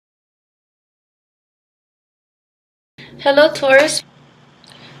Hello, Taurus.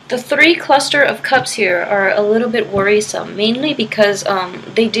 The three cluster of cups here are a little bit worrisome, mainly because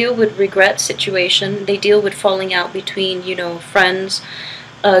they deal with regret situation. They deal with falling out between, friends,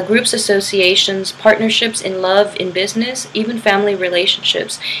 groups, associations, partnerships in love, in business, even family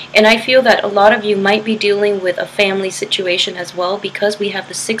relationships. And I feel that a lot of you might be dealing with a family situation as well because we have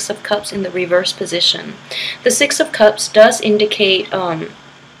the Six of Cups in the reverse position. The Six of Cups does indicate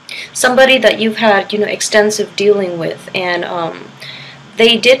somebody that you've had, extensive dealing with, and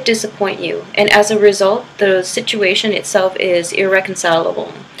they did disappoint you, and as a result, the situation itself is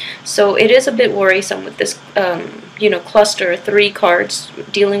irreconcilable. So it is a bit worrisome with this, cluster, three cards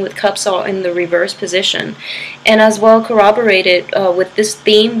dealing with cups all in the reverse position, and as well corroborated with this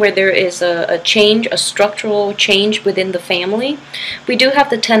theme where there is a change, a structural change within the family. We do have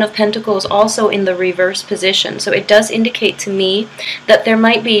the Ten of Pentacles also in the reverse position, so it does indicate to me that there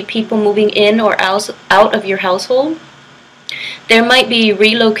might be people moving in or out of your household. There might be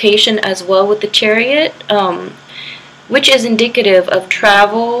relocation as well with the Chariot, which is indicative of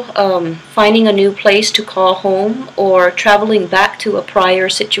travel, finding a new place to call home, or traveling back to a prior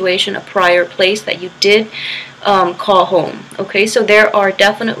situation, a prior place that you did call home. Okay, so there are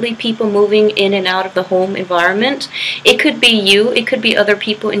definitely people moving in and out of the home environment. It could be you, it could be other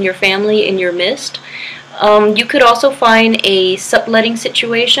people in your family, in your midst. You could also find a subletting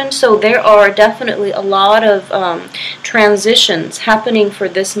situation, so there are definitely a lot of transitions happening for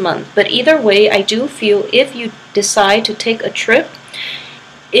this month. But either way, I do feel if you decide to take a trip,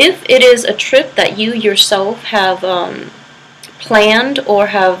 if it is a trip that you yourself have planned or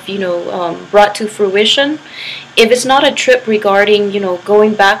have, brought to fruition, if it's not a trip regarding,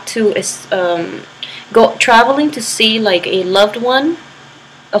 going back to, traveling to see like a loved one,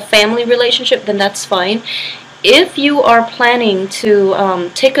 a family relationship, then that's fine. If you are planning to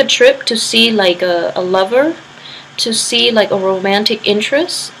take a trip to see like a lover, to see like a romantic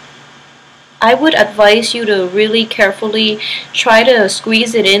interest, I would advise you to really carefully try to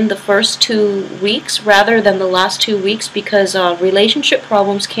squeeze it in the first 2 weeks rather than the last 2 weeks, because relationship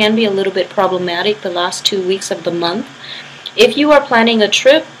problems can be a little bit problematic the last 2 weeks of the month. If you are planning a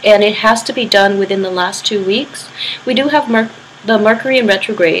trip and it has to be done within the last 2 weeks, we do have the Mercury in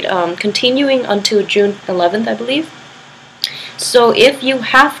retrograde continuing until June 11th, I believe. So if you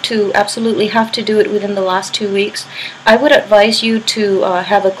have to, absolutely have to do it within the last 2 weeks, I would advise you to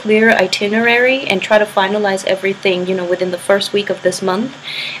have a clear itinerary and try to finalize everything, within the first week of this month,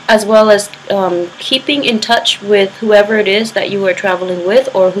 as well as keeping in touch with whoever it is that you are traveling with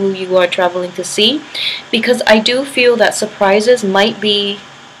or who you are traveling to see, because I do feel that surprises might be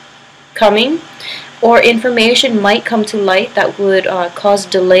coming, or information might come to light that would cause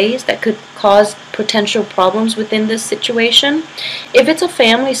delays, that could cause potential problems within this situation. If it's a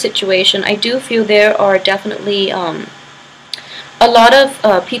family situation, I do feel there are definitely a lot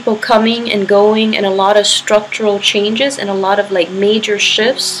of people coming and going, and a lot of structural changes, and a lot of like major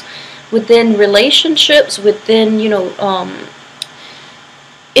shifts within relationships, within,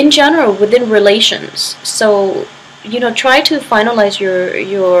 in general, within relations. So, try to finalize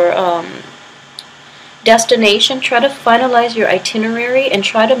your destination, try to finalize your itinerary, and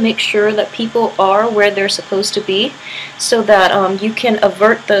try to make sure that people are where they're supposed to be, so that you can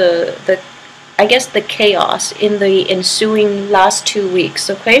avert the chaos in the ensuing last 2 weeks.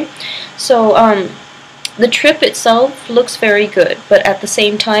 Okay, so the trip itself looks very good, but at the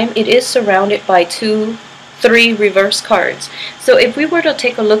same time it is surrounded by 3 reverse cards. So if we were to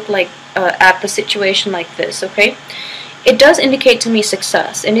take a look like at the situation like this, okay, it does indicate to me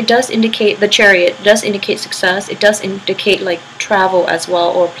success, and it does indicate, the Chariot does indicate success. It does indicate like travel as well,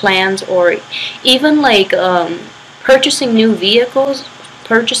 or plans, or even like purchasing new vehicles,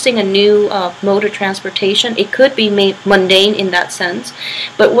 purchasing a new mode of transportation. It could be mundane in that sense,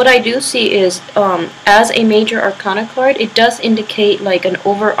 but what I do see is as a major arcana card, it does indicate like an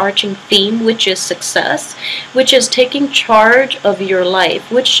overarching theme, which is success, which is taking charge of your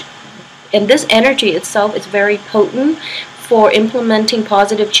life, and this energy itself is very potent for implementing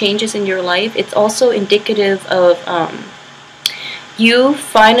positive changes in your life. It's also indicative of you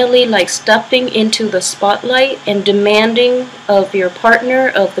finally like stepping into the spotlight and demanding of your partner,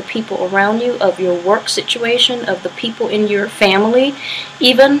 of the people around you, of your work situation, of the people in your family,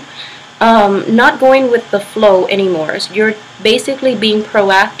 even not going with the flow anymore. So you're basically being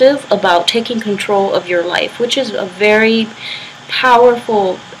proactive about taking control of your life, which is a very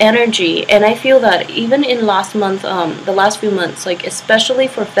powerful energy. And I feel that even in last month, the last few months, like especially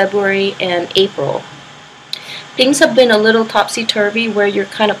for February and April, things have been a little topsy-turvy, where you're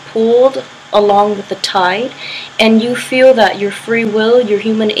kind of pulled along with the tide, and you feel that your free will, your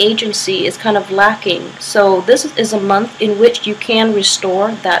human agency is kind of lacking. So this is a month in which you can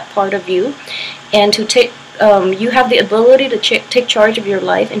restore that part of you, and to take you have the ability to take charge of your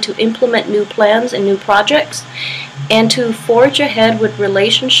life and to implement new plans and new projects, and to forge ahead with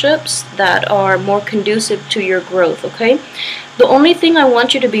relationships that are more conducive to your growth, okay? The only thing I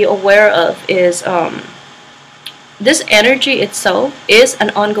want you to be aware of is this energy itself is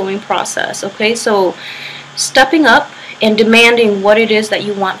an ongoing process, okay? So stepping up and demanding what it is that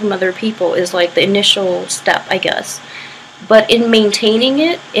you want from other people is like the initial step, I guess. But in maintaining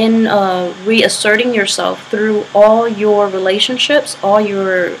it, in reasserting yourself through all your relationships, all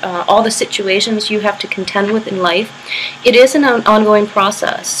the situations you have to contend with in life, it is an ongoing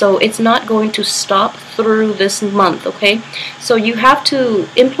process. So it's not going to stop through this month, okay? So you have to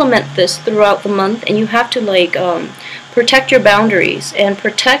implement this throughout the month, and you have to like protect your boundaries and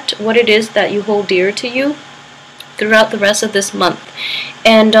protect what it is that you hold dear to you throughout the rest of this month.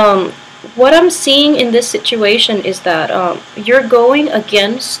 And what I'm seeing in this situation is that you're going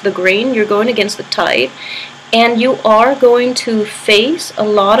against the grain, you're going against the tide, and you are going to face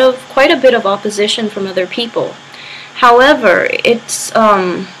quite a bit of opposition from other people. However, it's,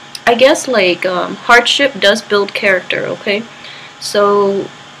 I guess like hardship does build character, okay? So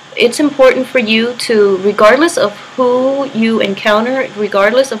it's important for you to, regardless of who you encounter,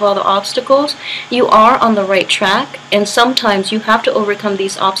 regardless of all the obstacles, you are on the right track, and sometimes you have to overcome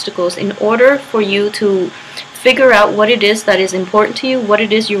these obstacles in order for you to figure out what it is that is important to you, what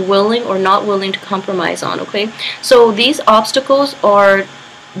it is you're willing or not willing to compromise on, okay? So these obstacles are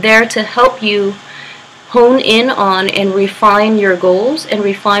there to help you hone in on and refine your goals and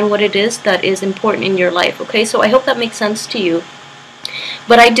refine what it is that is important in your life, okay? So I hope that makes sense to you.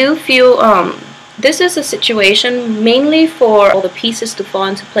 But I do feel this is a situation mainly for all the pieces to fall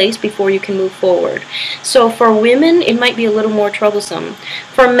into place before you can move forward. So for women, it might be a little more troublesome.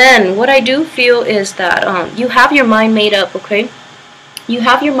 For men, what I do feel is that you have your mind made up, okay? You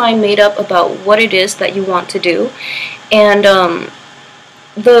have your mind made up about what it is that you want to do. And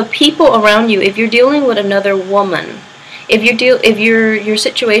the people around you, if you're dealing with another woman, if your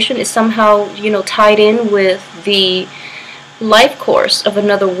situation is somehow, you know, tied in with the life course of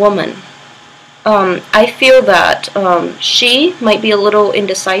another woman, I feel that she might be a little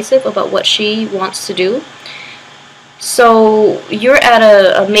indecisive about what she wants to do. So you're at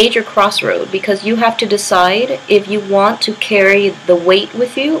a major crossroad because you have to decide if you want to carry the weight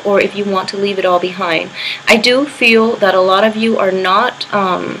with you or if you want to leave it all behind. I do feel that a lot of you are not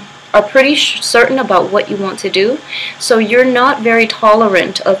are pretty certain about what you want to do, so you're not very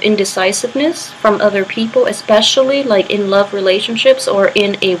tolerant of indecisiveness from other people, especially like in love relationships or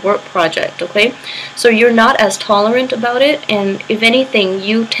in a work project, okay? So you're not as tolerant about it, and if anything,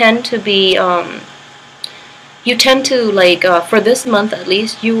 you tend to be like for this month at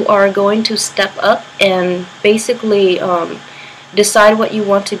least, you are going to step up and basically decide what you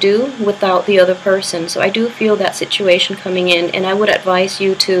want to do without the other person. So I do feel that situation coming in, and I would advise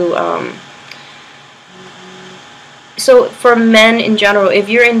you to so for men in general, if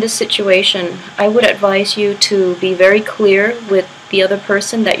you're in this situation, I would advise you to be very clear with the other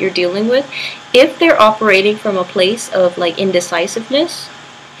person that you're dealing with. If they're operating from a place of like indecisiveness,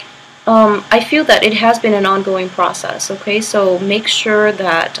 I feel that it has been an ongoing process, okay? So make sure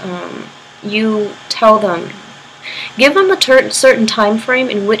that you tell them, give them a certain time frame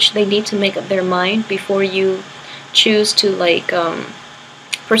in which they need to make up their mind before you choose to like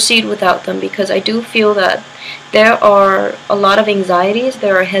proceed without them, because I do feel that there are a lot of anxieties,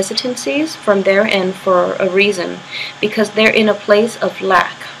 there are hesitancies from their end for a reason, because they're in a place of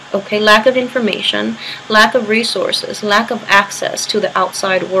lack, okay? Lack of information, lack of resources, lack of access to the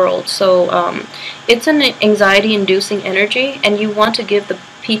outside world. So it's an anxiety-inducing energy, and you want to give the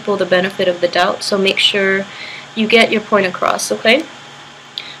people the benefit of the doubt, so make sure you get your point across, okay?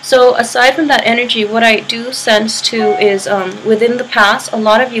 So aside from that energy, what I do sense too is within the past, a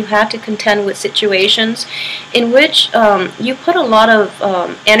lot of you had to contend with situations in which you put a lot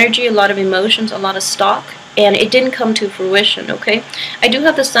of energy, a lot of emotions, a lot of stock, and it didn't come to fruition, okay? I do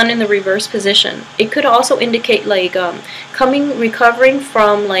have the sun in the reverse position. It could also indicate like recovering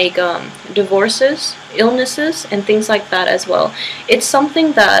from like divorces, illnesses, and things like that as well. It's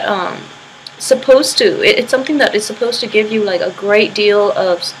something that it's something that is supposed to give you like a great deal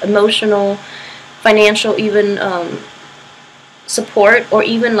of emotional, financial, even support, or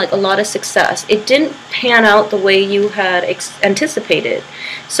even like a lot of success. It didn't pan out the way you had anticipated.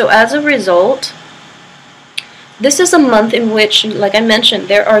 So as a result, This is a month in which, like I mentioned,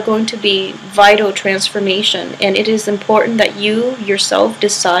 there are going to be vital transformation, and it is important that you yourself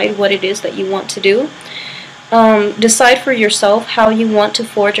decide what it is that you want to do. Decide for yourself how you want to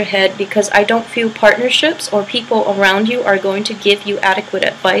forge ahead, because I don't feel partnerships or people around you are going to give you adequate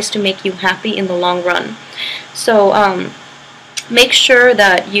advice to make you happy in the long run. So make sure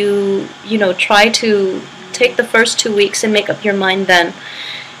that you try to take the first 2 weeks and make up your mind then.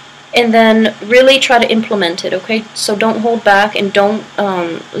 And then really try to implement it, okay? So don't hold back, and don't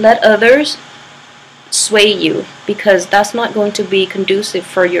let others sway you, because that's not going to be conducive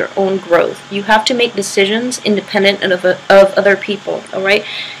for your own growth. You have to make decisions independent of other people, alright?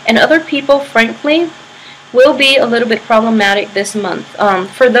 And other people, frankly, will be a little bit problematic this month.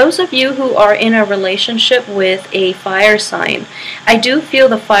 For those of you who are in a relationship with a fire sign, I do feel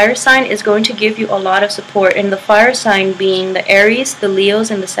the fire sign is going to give you a lot of support, and the fire sign being the Aries, the Leos,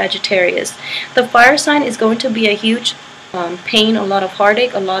 and the Sagittarius. The fire sign is going to be a huge pain, a lot of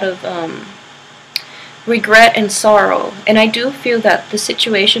heartache, a lot of regret and sorrow, and I do feel that the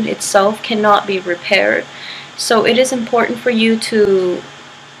situation itself cannot be repaired. So it is important for you to,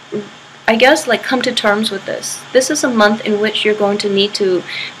 I guess, like, come to terms with this. This is a month in which you're going to need to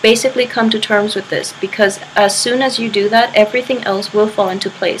basically come to terms with this, because as soon as you do that, everything else will fall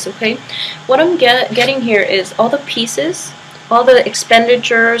into place, okay? What I'm getting here is all the pieces, all the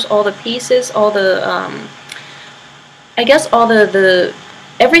expenditures, all the pieces, all the, I guess all the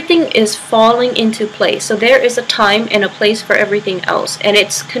everything is falling into place. So there is a time and a place for everything else, and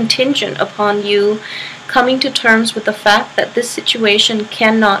it's contingent upon you coming to terms with the fact that this situation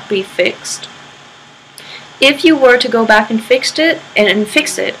cannot be fixed. If you were to go back and fix it,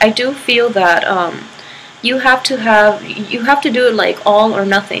 I do feel that you have to do it like all or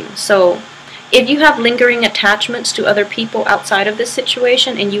nothing. So if you have lingering attachments to other people outside of this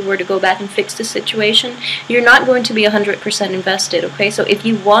situation, and you were to go back and fix the situation, you're not going to be 100% invested, okay? So if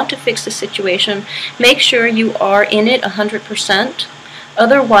you want to fix the situation, make sure you are in it 100%.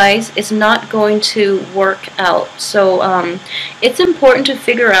 Otherwise, it's not going to work out. So it's important to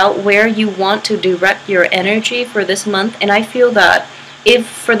figure out where you want to direct your energy for this month, and I feel that if,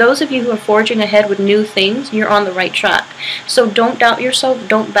 for those of you who are forging ahead with new things, you're on the right track. So don't doubt yourself,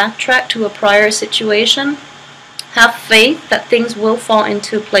 don't backtrack to a prior situation. Have faith that things will fall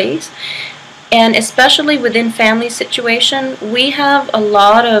into place. And especially within family situation, we have a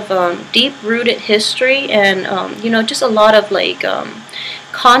lot of deep-rooted history, and just a lot of like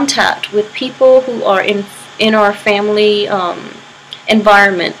contact with people who are in our family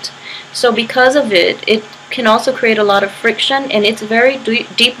environment. So because of it, it can also create a lot of friction, and it's very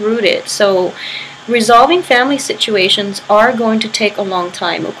deep-rooted. So resolving family situations are going to take a long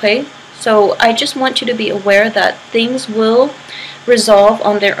time, okay? So I just want you to be aware that things will resolve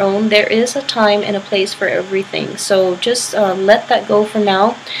on their own. There is a time and a place for everything. So just let that go for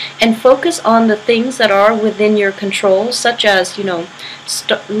now, and focus on the things that are within your control, such as,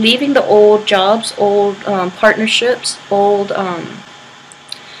 leaving the old jobs, old partnerships, old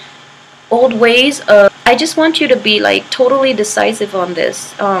ways of. I just want you to be like totally decisive on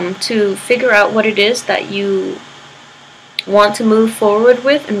this, to figure out what it is that you want to move forward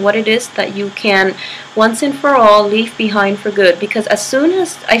with, and what it is that you can once and for all leave behind for good. Because as soon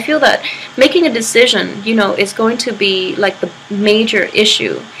as I feel that making a decision, is going to be like the major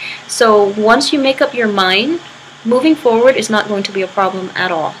issue. So once you make up your mind, moving forward is not going to be a problem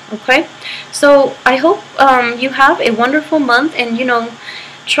at all, okay? So I hope you have a wonderful month, and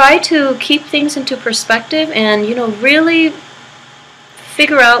try to keep things into perspective, and really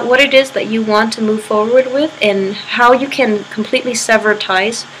figure out what it is that you want to move forward with, and how you can completely sever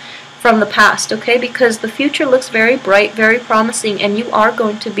ties from the past, okay? Because the future looks very bright, very promising, and you are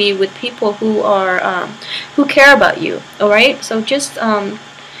going to be with people who are who care about you, all right? So just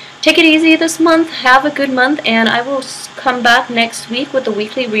take it easy this month, have a good month, and I will come back next week with a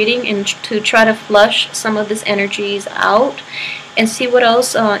weekly reading, and to try to flush some of these energies out and see what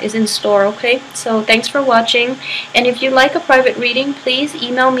else is in store, okay? So thanks for watching, and if you'd like a private reading, please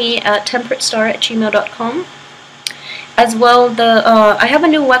email me at temperatestar@gmail.com. As well, I have a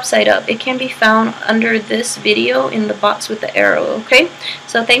new website up. It can be found under this video in the box with the arrow, okay?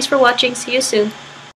 So thanks for watching. See you soon.